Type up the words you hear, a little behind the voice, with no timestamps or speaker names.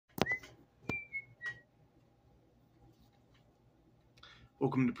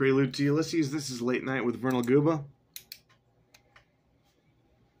Welcome to Prelude to Ulysses. This is Late Night with Vernal Gooba.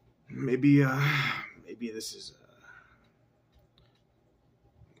 Maybe this is...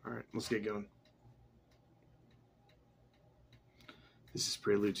 Alright, let's get going. This is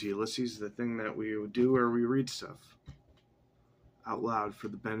Prelude to Ulysses, the thing that we do where we read stuff out loud for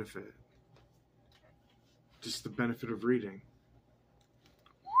the benefit. Just the benefit of reading.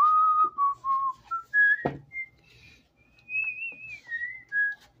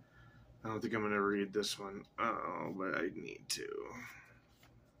 I don't think I'm going to read this one. Oh, but I need to.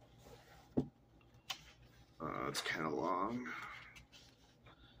 It's kind of long.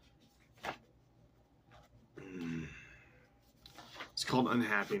 It's called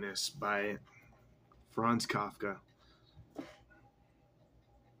Unhappiness by Franz Kafka.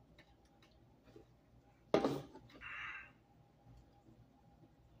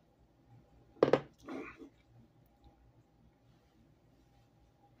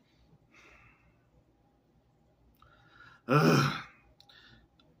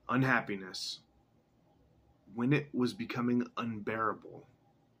 Unhappiness. When it was becoming unbearable,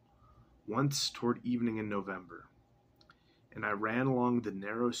 once toward evening in November, and I ran along the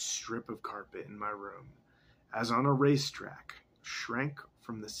narrow strip of carpet in my room, as on a racetrack, shrank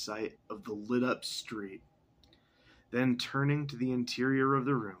from the sight of the lit-up street, then turning to the interior of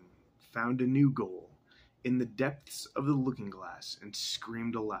the room, found a new goal in the depths of the looking-glass and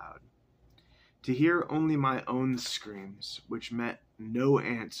screamed aloud. To hear only my own screams, which met no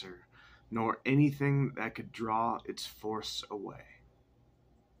answer, nor anything that could draw its force away.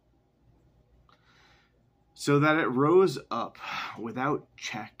 So that it rose up without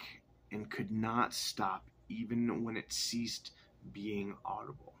check and could not stop even when it ceased being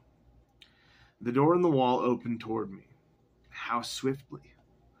audible. The door in the wall opened toward me. How swiftly!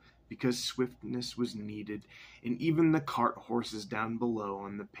 Because swiftness was needed, and even the cart horses down below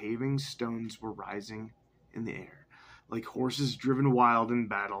on the paving stones were rising in the air, like horses driven wild in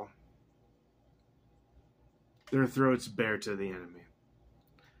battle, their throats bare to the enemy.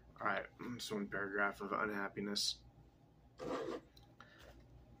 Alright, so one paragraph of Unhappiness.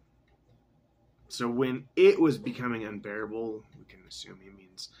 So when it was becoming unbearable, we can assume he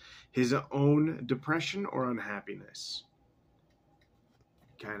means his own depression or unhappiness.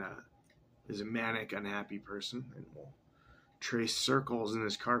 Kind of is a manic, unhappy person and will trace circles in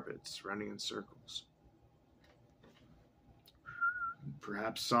his carpets, running in circles.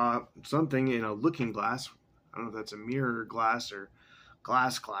 Perhaps saw something in a looking glass. I don't know if that's a mirror glass or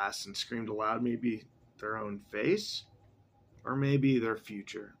glass, and screamed aloud. Maybe their own face, or maybe their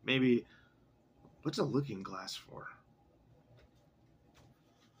future. Maybe, what's a looking glass for?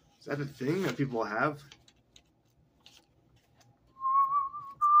 Is that a thing that people have?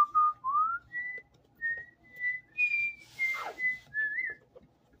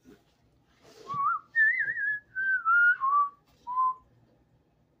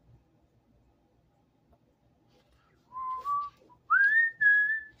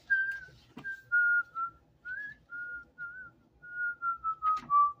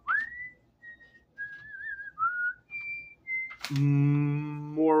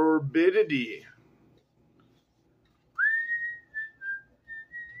 Morbidity.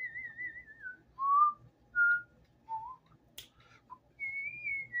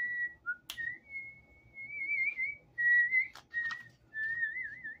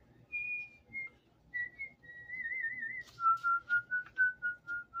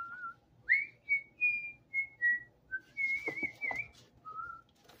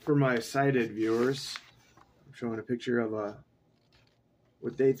 For my sighted viewers, I'm showing a picture of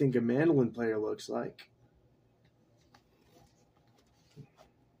what they think a mandolin player looks like.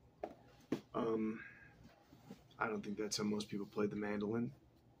 I don't think that's how most people play the mandolin.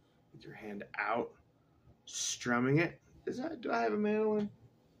 With your hand out, strumming it. Do I have a mandolin?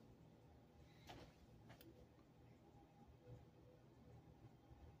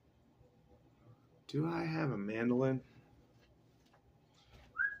 Do I have a mandolin?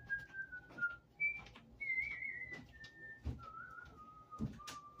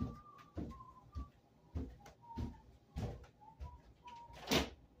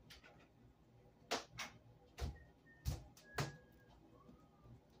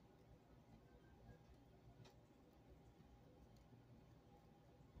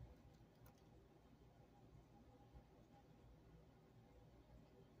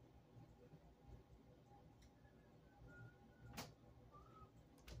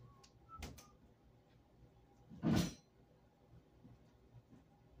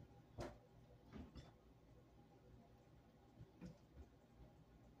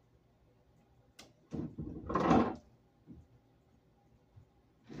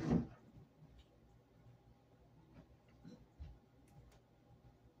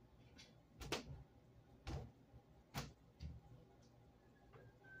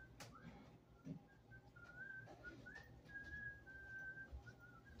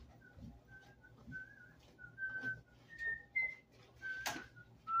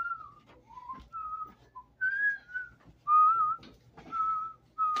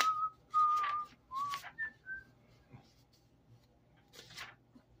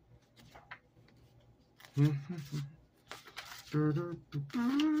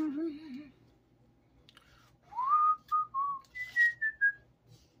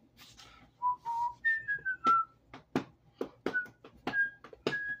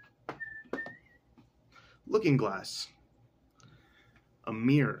 Looking glass. A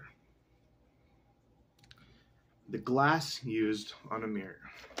mirror. The glass used on a mirror.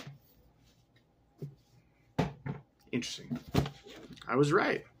 Interesting. I was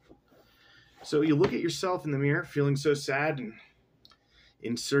right. So you look at yourself in the mirror, feeling so sad and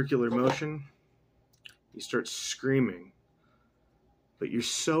in circular motion. You start screaming. But you're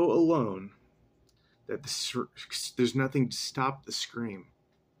so alone that there's nothing to stop the scream.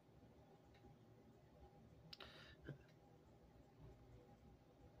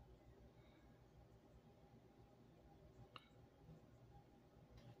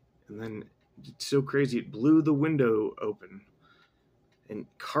 And then it's so crazy, it blew the window open. And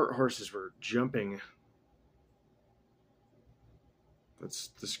cart horses were jumping. That's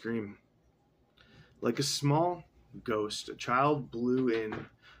the scream. Like a small ghost, a child blew in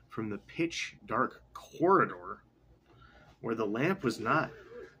from the pitch dark corridor where the lamp was not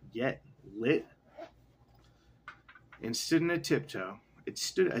yet lit and stood in a tiptoe. It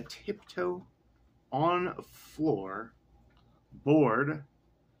stood a tiptoe on a floor board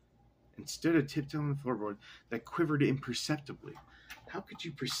and stood a tiptoe on the floorboard that quivered imperceptibly. How could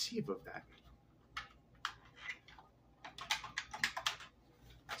you perceive of that?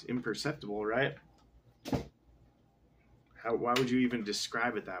 It's imperceptible, right? Why would you even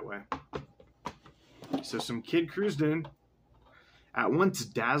describe it that way? So some kid cruised in. At once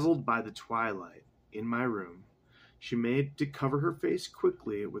dazzled by the twilight in my room, she made to cover her face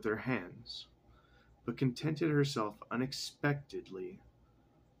quickly with her hands, but contented herself unexpectedly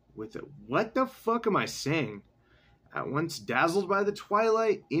with it. What the fuck am I saying? At once dazzled by the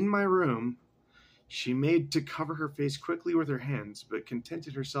twilight in my room, she made to cover her face quickly with her hands, but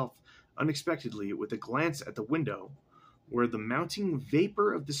contented herself unexpectedly with a glance at the window, where the mounting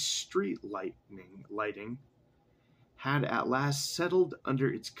vapor of the street lighting had at last settled under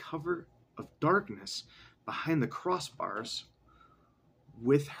its cover of darkness behind the crossbars.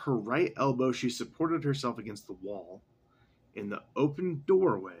 With her right elbow, she supported herself against the wall in the open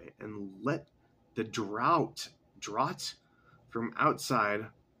doorway and let the draught from outside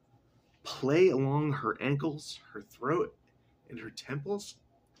play along her ankles, her throat, and her temples.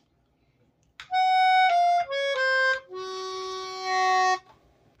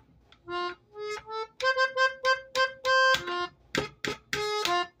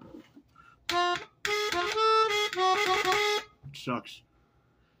 It sucks.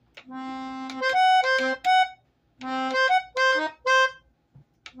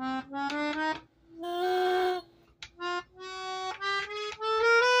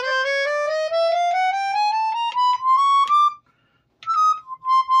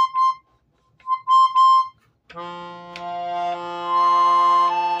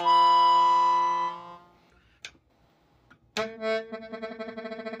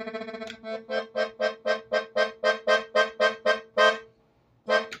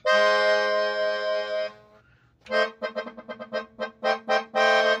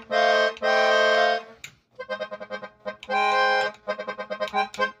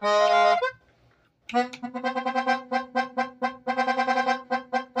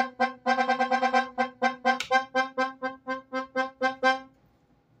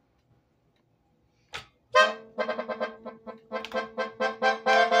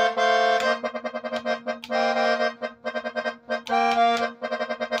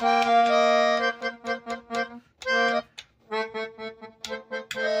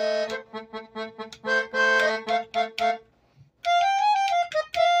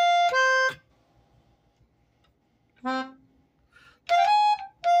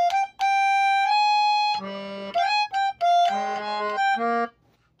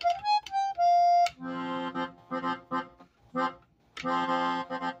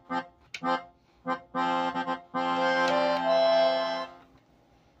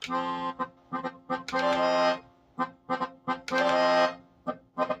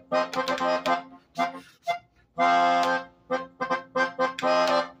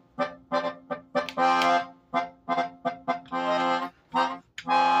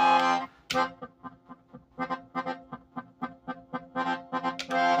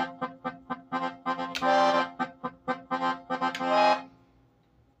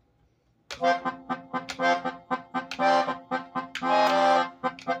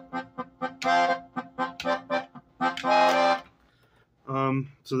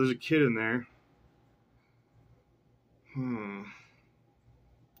 So there's a kid in there.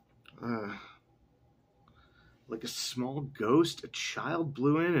 like a small ghost, a child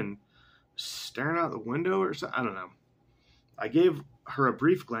blew in and was staring out the window or something. I don't know. I gave her a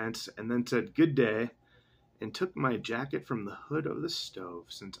brief glance and then said, "Good day," and took my jacket from the hood of the stove,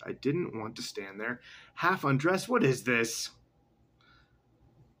 since I didn't want to stand there half undressed. What is this?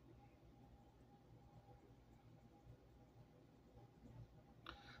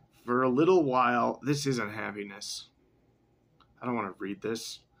 For a little while, this is Unhappiness. I don't want to read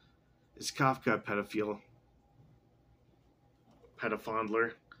this. Is Kafka a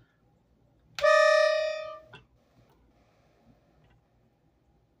pedofondler?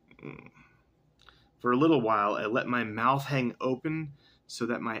 For a little while, I let my mouth hang open so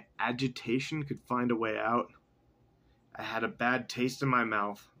that my agitation could find a way out. I had a bad taste in my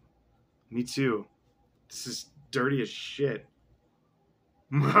mouth. Me too. This is dirty as shit.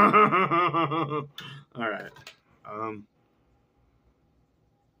 Alright.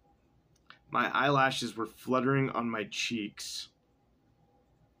 My eyelashes were fluttering on my cheeks.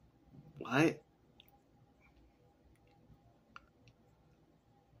 What?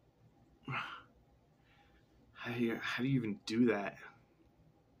 How do you even do that?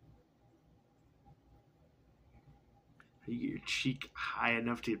 How do you get your cheek high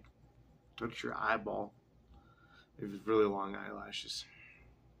enough to touch your eyeball? It was really long eyelashes.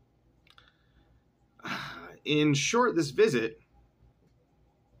 In short, this visit,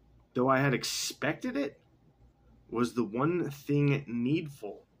 though I had expected it, was the one thing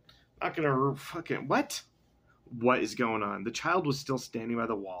needful. Not gonna fucking... What? What is going on? The child was still standing by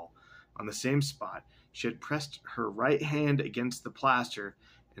the wall, on the same spot. She had pressed her right hand against the plaster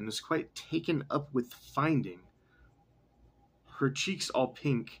and was quite taken up with finding her cheeks all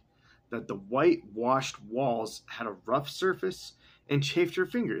pink, that the white-washed walls had a rough surface, and chafed her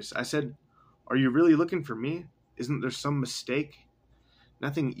fingers. I said, "Are you really looking for me? Isn't there some mistake?"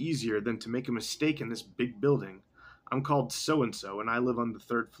 "Nothing easier than to make a mistake in this big building. I'm called so-and-so, and I live on the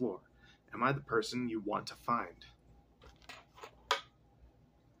 3rd floor. Am I the person you want to find?"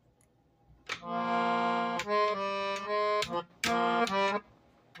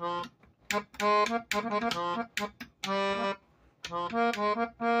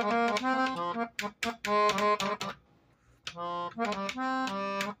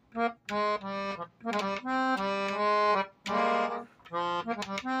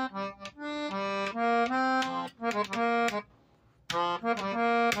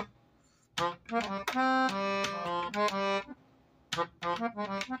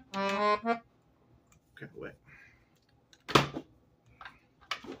 Okay, wait.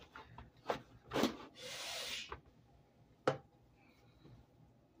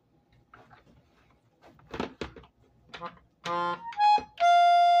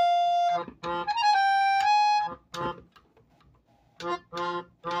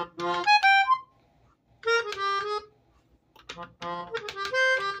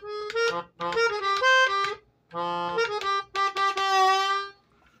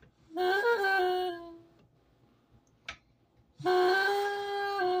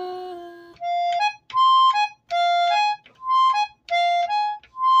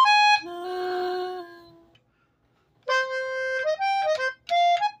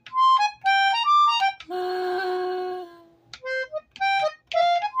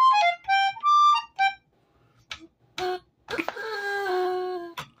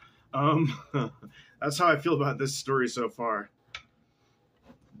 That's how I feel about this story so far.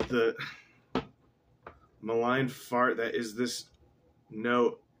 The malign fart that is this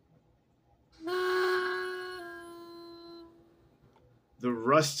note. The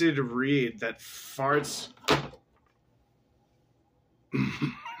rusted reed that farts.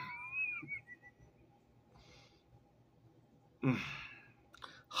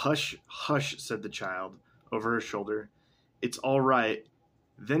 "Hush, hush," said the child over her shoulder. "It's all right.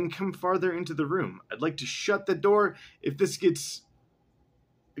 Then come farther into the room. I'd like to shut the door if this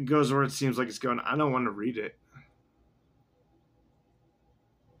goes where it seems like it's going." I don't want to read it.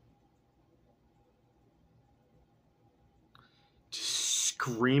 Just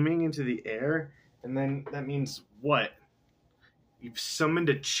screaming into the air, and then that means what? You've summoned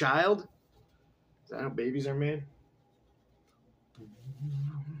a child? Is that how babies are made?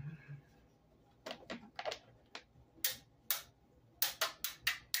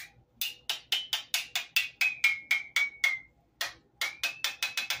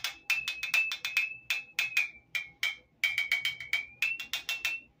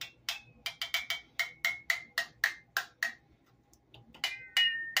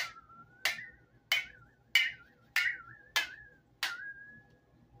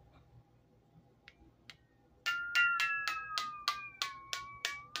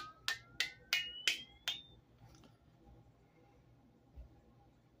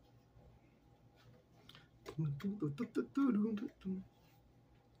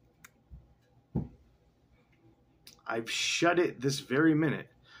 I've shut it this very minute.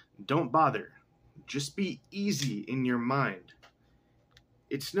 Don't bother. Just be easy in your mind.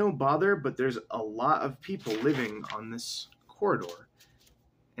 It's no bother, but there's a lot of people living on this corridor,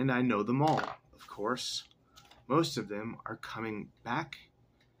 and I know them all, of course. Most of them are coming back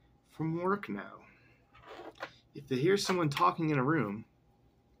from work now. If they hear someone talking in a room,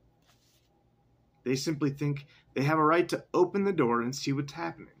 they simply think they have a right to open the door and see what's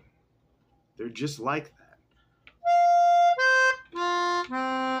happening. They're just like that.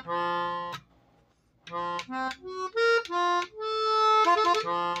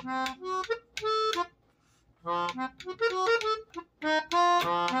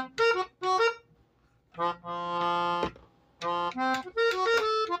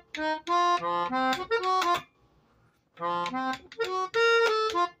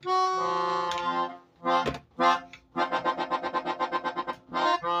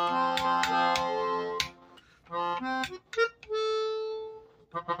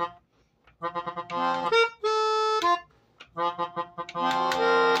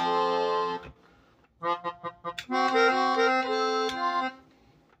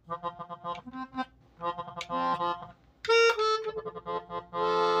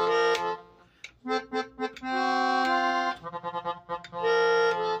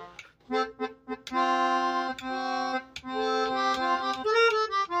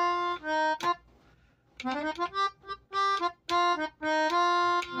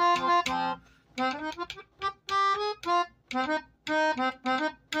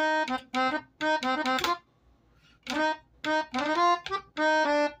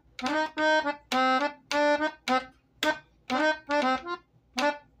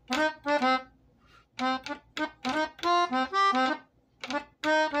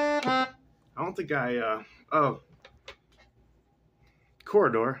 I don't think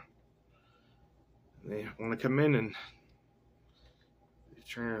corridor. They want to come in and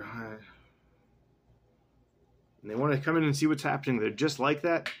they want to come in and see what's happening. They're just like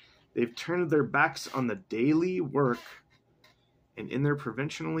that. They've turned their backs on the daily work, and in their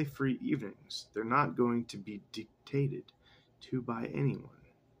provincially free evenings, they're not going to be dictated to by anyone.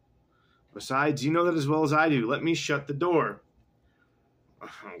 Besides, you know that as well as I do. Let me shut the door.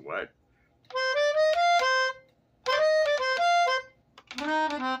 What?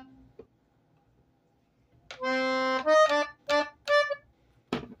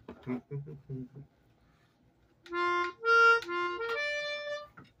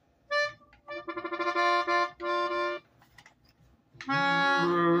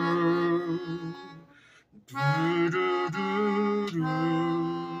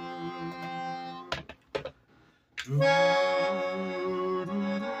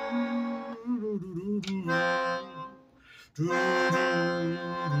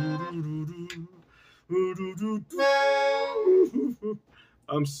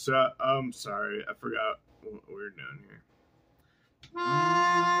 I'm sorry. I forgot what we were doing here.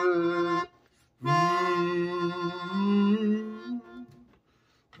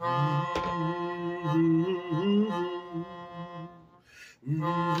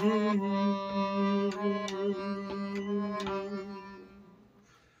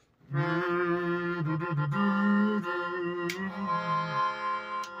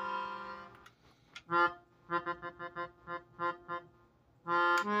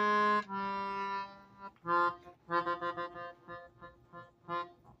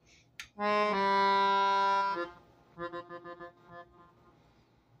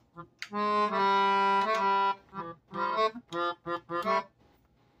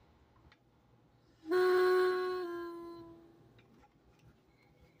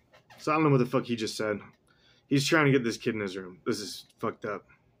 So I don't know what the fuck he just said. He's trying to get this kid in his room. This is fucked up.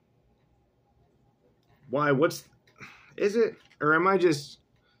 Why? Is it? Or am I just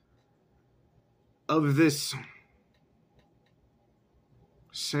of this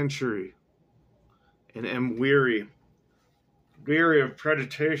century and am weary of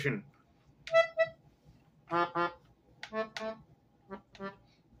predation?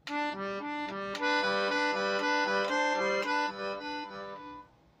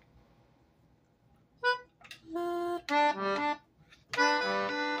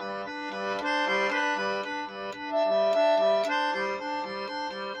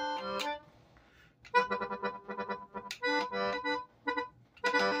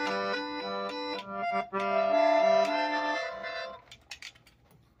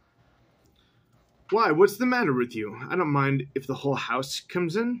 Why? What's the matter with you? I don't mind if the whole house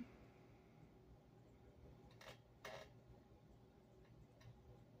comes in.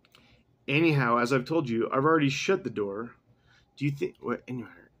 Anyhow, as I've told you, I've already shut the door. Do you think... What? Anyway,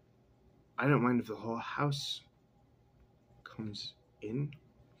 I don't mind if the whole house comes in.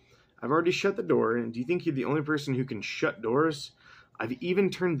 I've already shut the door, and do you think you're the only person who can shut doors? I've even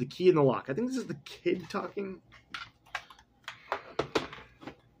turned the key in the lock. I think this is the kid talking.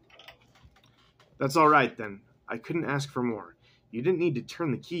 That's all right, then. I couldn't ask for more. You didn't need to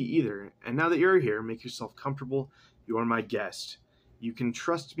turn the key either, and now that you're here, make yourself comfortable. You are my guest. You can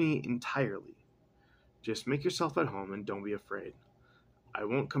trust me entirely. Just make yourself at home and don't be afraid. I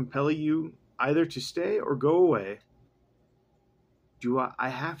won't compel you either to stay or go away. Do I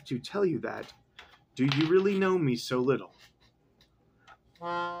have to tell you that? Do you really know me so little?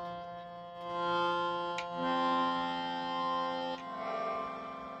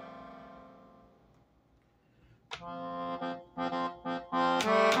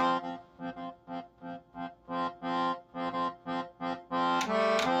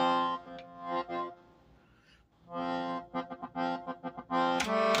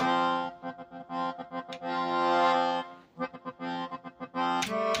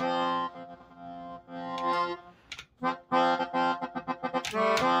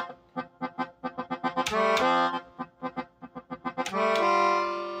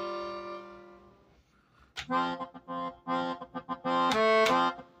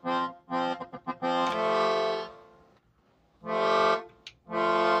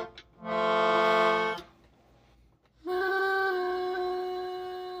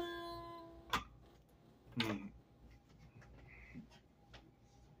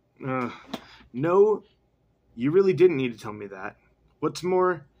 No, you really didn't need to tell me that. What's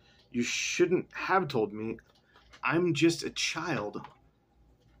more, you shouldn't have told me. I'm just a child.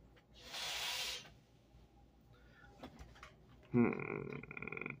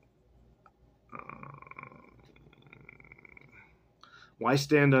 Why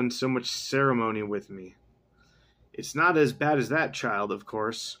stand on so much ceremony with me? It's not as bad as that, child, of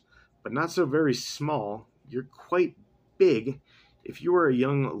course, but not so very small. You're quite big. If you were a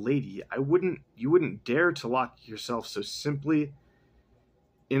young lady, you wouldn't dare to lock yourself so simply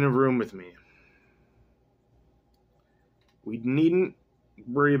in a room with me. We needn't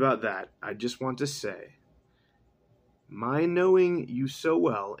worry about that. I just want to say, my knowing you so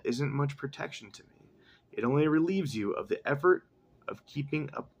well isn't much protection to me. It only relieves you of the effort of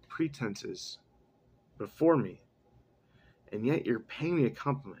keeping up pretenses before me. And yet you're paying me a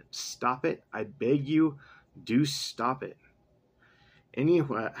compliment. Stop it. I beg you, do stop it.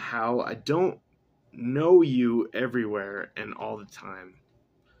 Anyhow, I don't know you everywhere and all the time.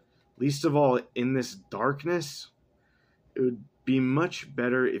 Least of all in this darkness. It would be much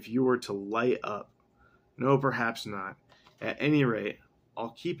better if you were to light up. No, perhaps not. At any rate,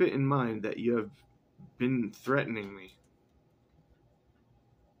 I'll keep it in mind that you have been threatening me.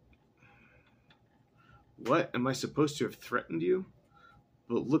 What? Am I supposed to have threatened you?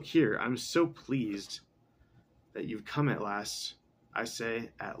 But look here, I'm so pleased that you've come at last. I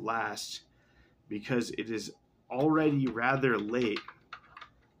say at last, because it is already rather late.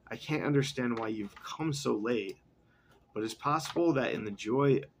 I can't understand why you've come so late, but it's possible that in the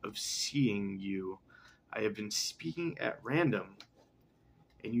joy of seeing you, I have been speaking at random,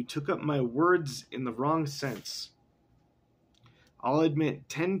 and you took up my words in the wrong sense. I'll admit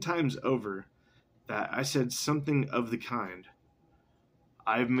 10 times over that I said something of the kind.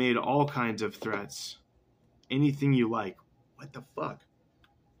 I've made all kinds of threats. Anything you like. What the fuck?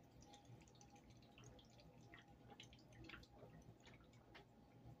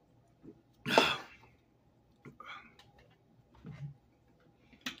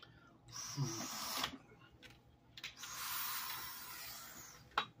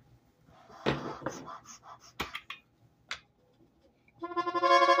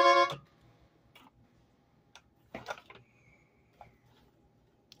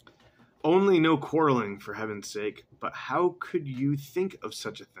 Only no quarreling, for heaven's sake. But how could you think of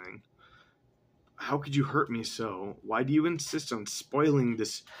such a thing? How could you hurt me so? Why do you insist on spoiling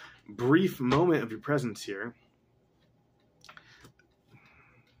this brief moment of your presence here?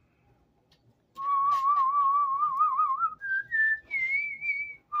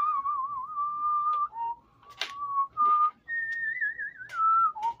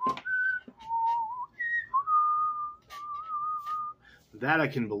 That I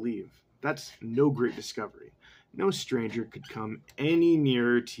can believe. That's no great discovery. No stranger could come any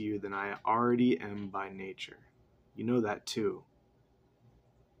nearer to you than I already am by nature. You know that too.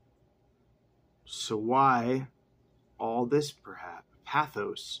 So why all this, perhaps?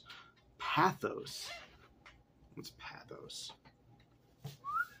 Pathos. Pathos. What's pathos?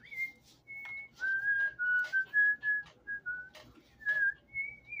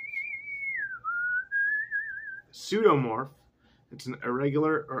 pseudomorph. It's an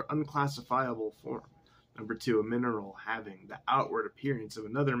irregular or unclassifiable form. Number 2, a mineral having the outward appearance of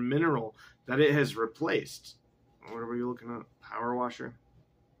another mineral that it has replaced. What are we looking at? Power washer.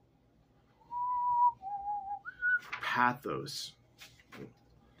 Pathos.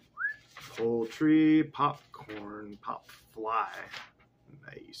 Poultry, popcorn, pop fly.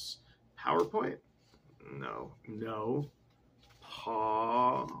 Nice. PowerPoint? No. No.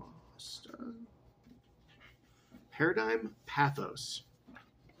 Pasta. Paradigm? Pathos.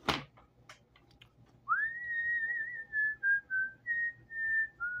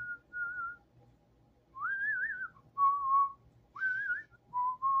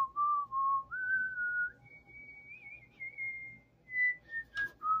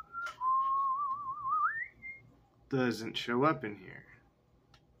 Doesn't show up in here.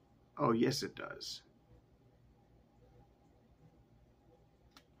 Oh, yes, it does.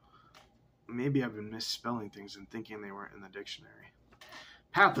 Maybe I've been misspelling things and thinking they weren't in the dictionary.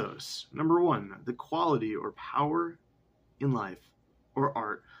 Pathos. Number 1, the quality or power in life or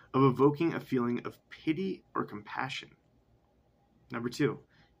art of evoking a feeling of pity or compassion. Number 2,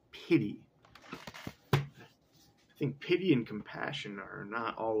 pity. I think pity and compassion are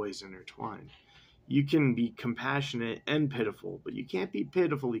not always intertwined. You can be compassionate and pitiful, but you can't be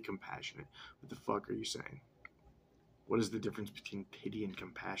pitifully compassionate. What the fuck are you saying? What is the difference between pity and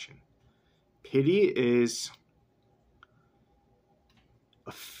compassion? Pity is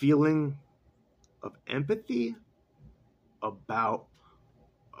a feeling of empathy about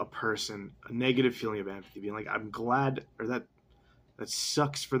a person, a negative feeling of empathy, being like, I'm glad, or that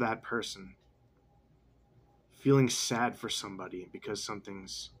sucks for that person. Feeling sad for somebody because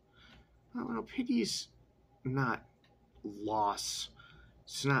something's, I don't know, pity's not loss.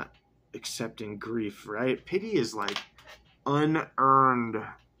 It's not accepting grief, right? Pity is like unearned.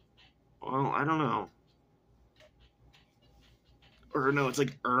 Well, I don't know. Or no, it's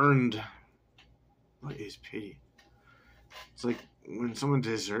like earned. What is pity? It's like when someone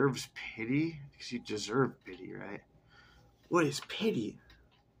deserves pity, because you deserve pity, right? What is pity?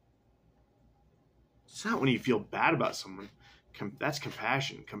 It's not when you feel bad about someone. That's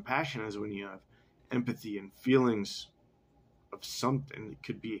compassion. Compassion is when you have empathy and feelings of something. It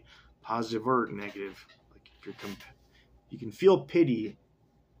could be positive or negative. Like if you're you can feel pity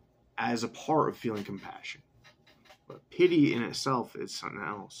as a part of feeling compassion. But pity in itself is something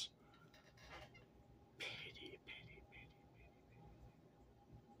else. Pity.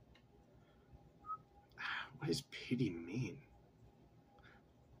 What does pity mean?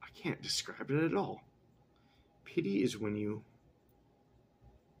 I can't describe it at all. Pity is when you...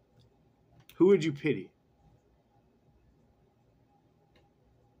 Who would you pity?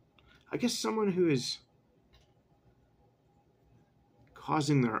 I guess someone who is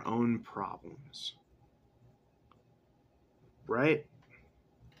causing their own problems. Right?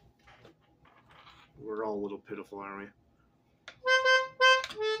 We're all a little pitiful, aren't we?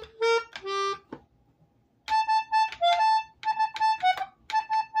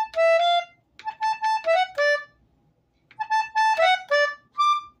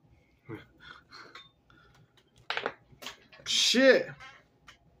 Shit.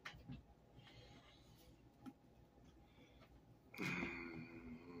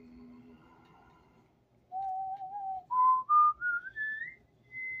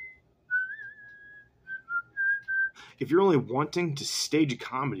 If you're only wanting to stage a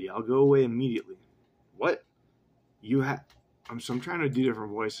comedy, I'll go away immediately. What? You have... I'm trying to do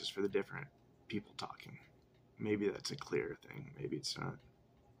different voices for the different people talking. Maybe that's a clear thing. Maybe it's not.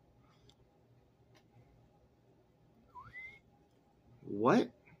 What?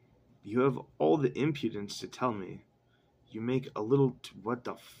 You have all the impudence to tell me you make a little... What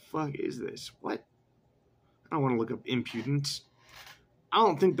the fuck is this? What? I don't want to look up impudence. I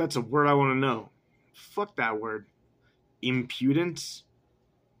don't think that's a word I want to know. Fuck that word. Impudence?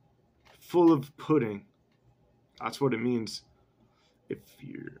 Full of pudding. That's what it means. If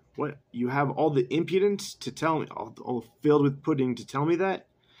you're... What? You have all the impudence to tell me... All filled with pudding to tell me that?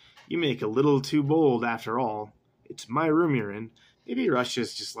 You make a little too bold after all. It's my room you're in. Maybe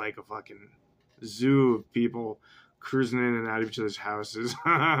Russia's just like a fucking zoo of people cruising in and out of each other's houses.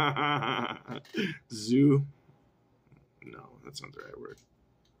 Zoo? No, that's not the right word.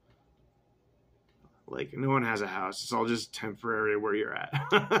 Like, no one has a house. It's all just temporary where you're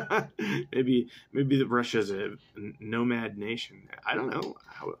at. maybe Russia's a nomad nation. I don't know.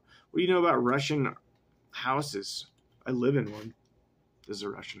 What do you know about Russian houses? I live in one. This is a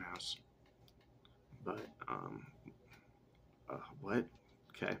Russian house. But, what?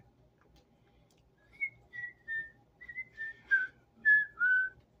 Okay.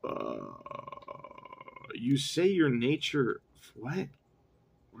 You say your nature... What?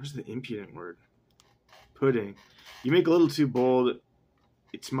 Where's the impudent word? Pudding. You make a little too bold.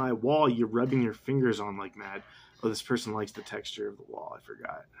 It's my wall you're rubbing your fingers on like mad. Oh, this person likes the texture of the wall. I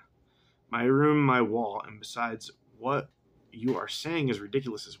forgot. My room, my wall. And besides, what you are saying is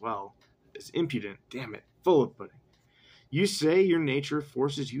ridiculous as well. It's impudent. Damn it. Full of pudding. You say your nature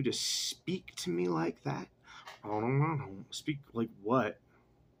forces you to speak to me like that? Oh, no. Speak like what?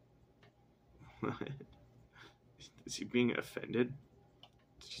 Is he being offended?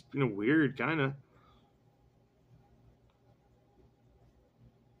 It's just being weird, kind of.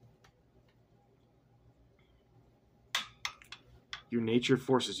 Your nature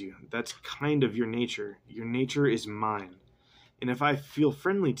forces you. That's kind of your nature. Your nature is mine. And if I feel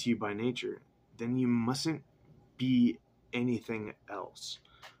friendly to you by nature, then you mustn't be anything else.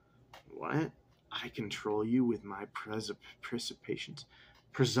 What? I control you with my presumptions.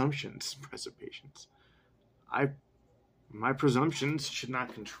 My presumptions should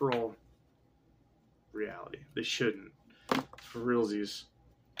not control reality. They shouldn't. For realsies.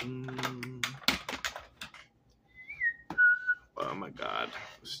 Oh my god.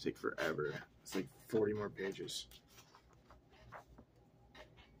 This will take forever. It's like 40 more pages.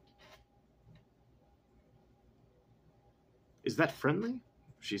 Is that friendly?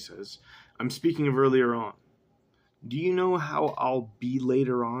 She says. I'm speaking of earlier on. Do you know how I'll be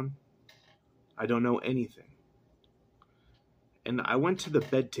later on? I don't know anything. And I went to the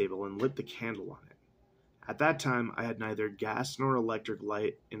bed table and lit the candle on it. At that time, I had neither gas nor electric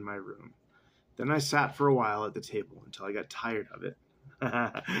light in my room. Then I sat for a while at the table until I got tired of it.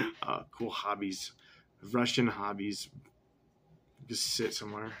 Cool hobbies. Russian hobbies. Just sit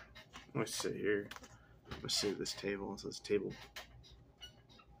somewhere. I'm going to sit here. I'm going to sit at this table. So this table.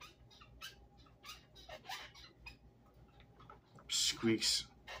 Squeaks.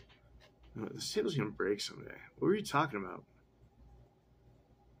 This table's going to break someday. What were you talking about?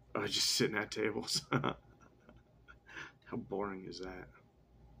 Oh, just sitting at tables. How boring is that?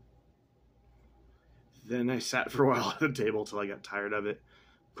 Then I sat for a while at the table till I got tired of it.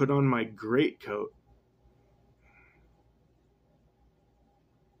 Put on my greatcoat.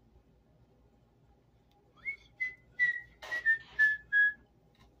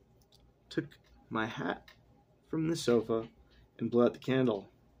 Took my hat from the sofa and blew out the candle.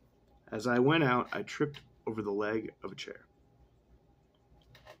 As I went out, I tripped over the leg of a chair.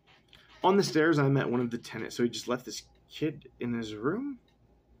 On the stairs, I met one of the tenants. So he just left this kid in his room?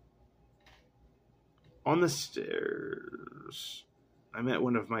 On the stairs, I met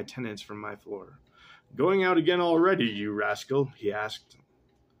one of my tenants from my floor. Going out again already, you rascal? He asked,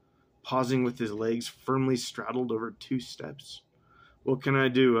 pausing with his legs firmly straddled over 2 steps. What can I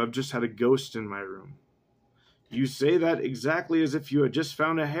do? I've just had a ghost in my room. You say that exactly as if you had just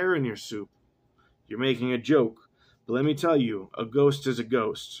found a hair in your soup. You're making a joke, but let me tell you, a ghost is a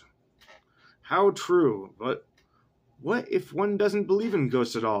ghost. How true, but what if one doesn't believe in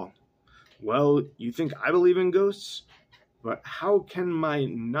ghosts at all? Well, you think I believe in ghosts? But how can my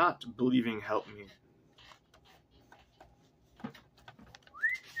not believing help me?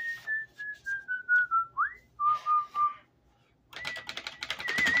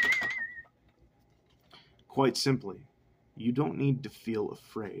 Quite simply, you don't need to feel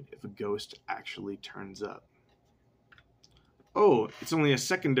afraid if a ghost actually turns up. Oh, it's only a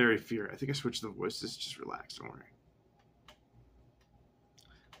secondary fear. I think I switched the voices. Just relax, don't worry.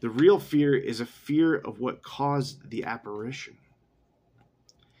 The real fear is a fear of what caused the apparition.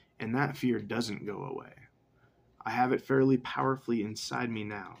 And that fear doesn't go away. I have it fairly powerfully inside me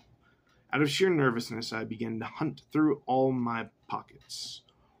now. Out of sheer nervousness, I began to hunt through all my pockets.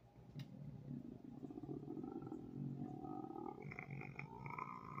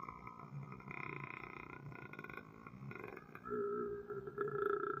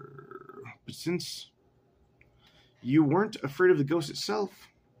 But since you weren't afraid of the ghost itself,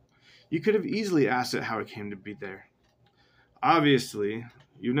 you could have easily asked it how it came to be there. Obviously,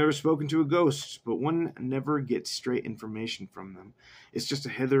 you've never spoken to a ghost, but one never gets straight information from them. It's just a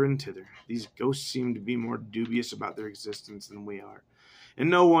hither and thither. These ghosts seem to be more dubious about their existence than we are. And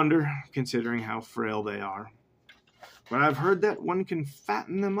no wonder, considering how frail they are. But I've heard that one can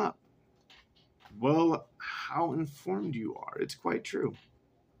fatten them up. Well, how informed you are. It's quite true.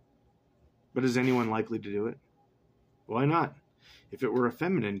 But is anyone likely to do it? Why not? If it were a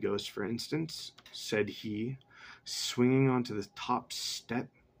feminine ghost, for instance, said he, swinging onto the top step.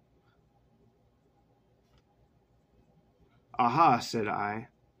 Aha, said I,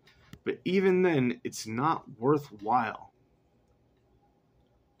 but even then, it's not worthwhile.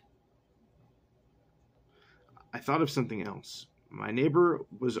 I thought of something else. My neighbor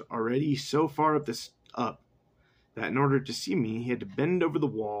was already so far up the up that in order to see me, he had to bend over the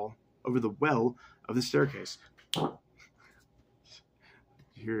well of the staircase. You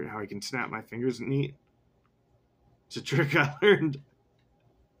hear how I can snap my fingers? Neat. It's a trick I learned.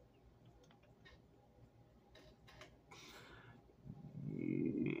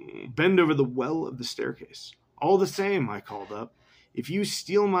 Bend over the well of the staircase. All the same, I called up. If you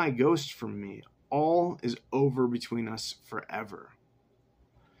steal my ghost from me, all is over between us forever.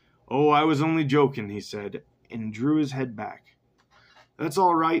 Oh, I was only joking, he said, and drew his head back. That's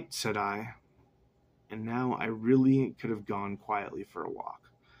all right, said I. And now I really could have gone quietly for a walk.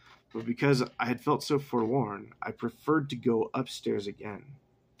 But because I had felt so forlorn, I preferred to go upstairs again.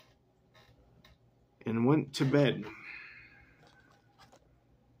 And went to bed.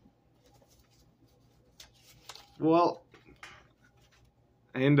 Well,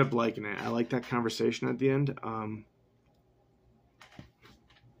 I ended up liking it. I like that conversation at the end. I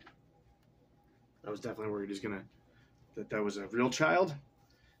was definitely worried that was a real child,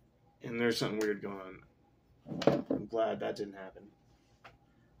 and there's something weird going on. I'm glad that didn't happen.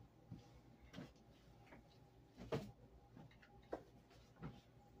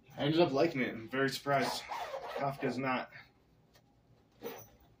 I ended up liking it. I'm very surprised. Kafka's not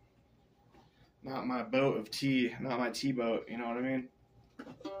my boat of tea, not my tea boat, you know what I mean?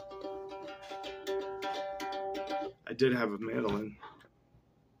 I did have a mandolin.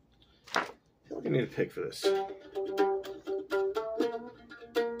 I feel like I need a pick for this.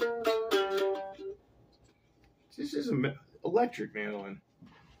 This is an electric mandolin.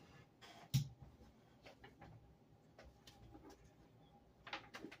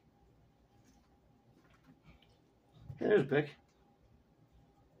 There's a pick.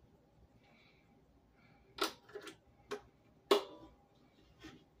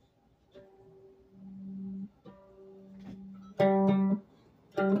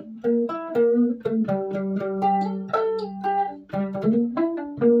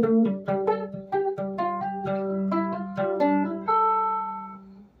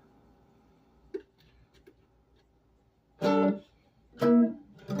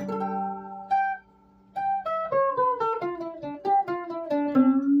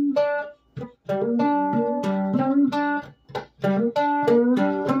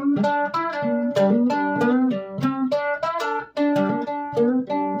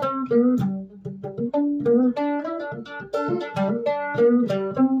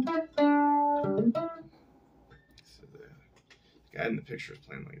 Guy in the picture is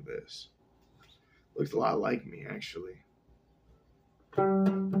playing like this. Looks a lot like me, actually.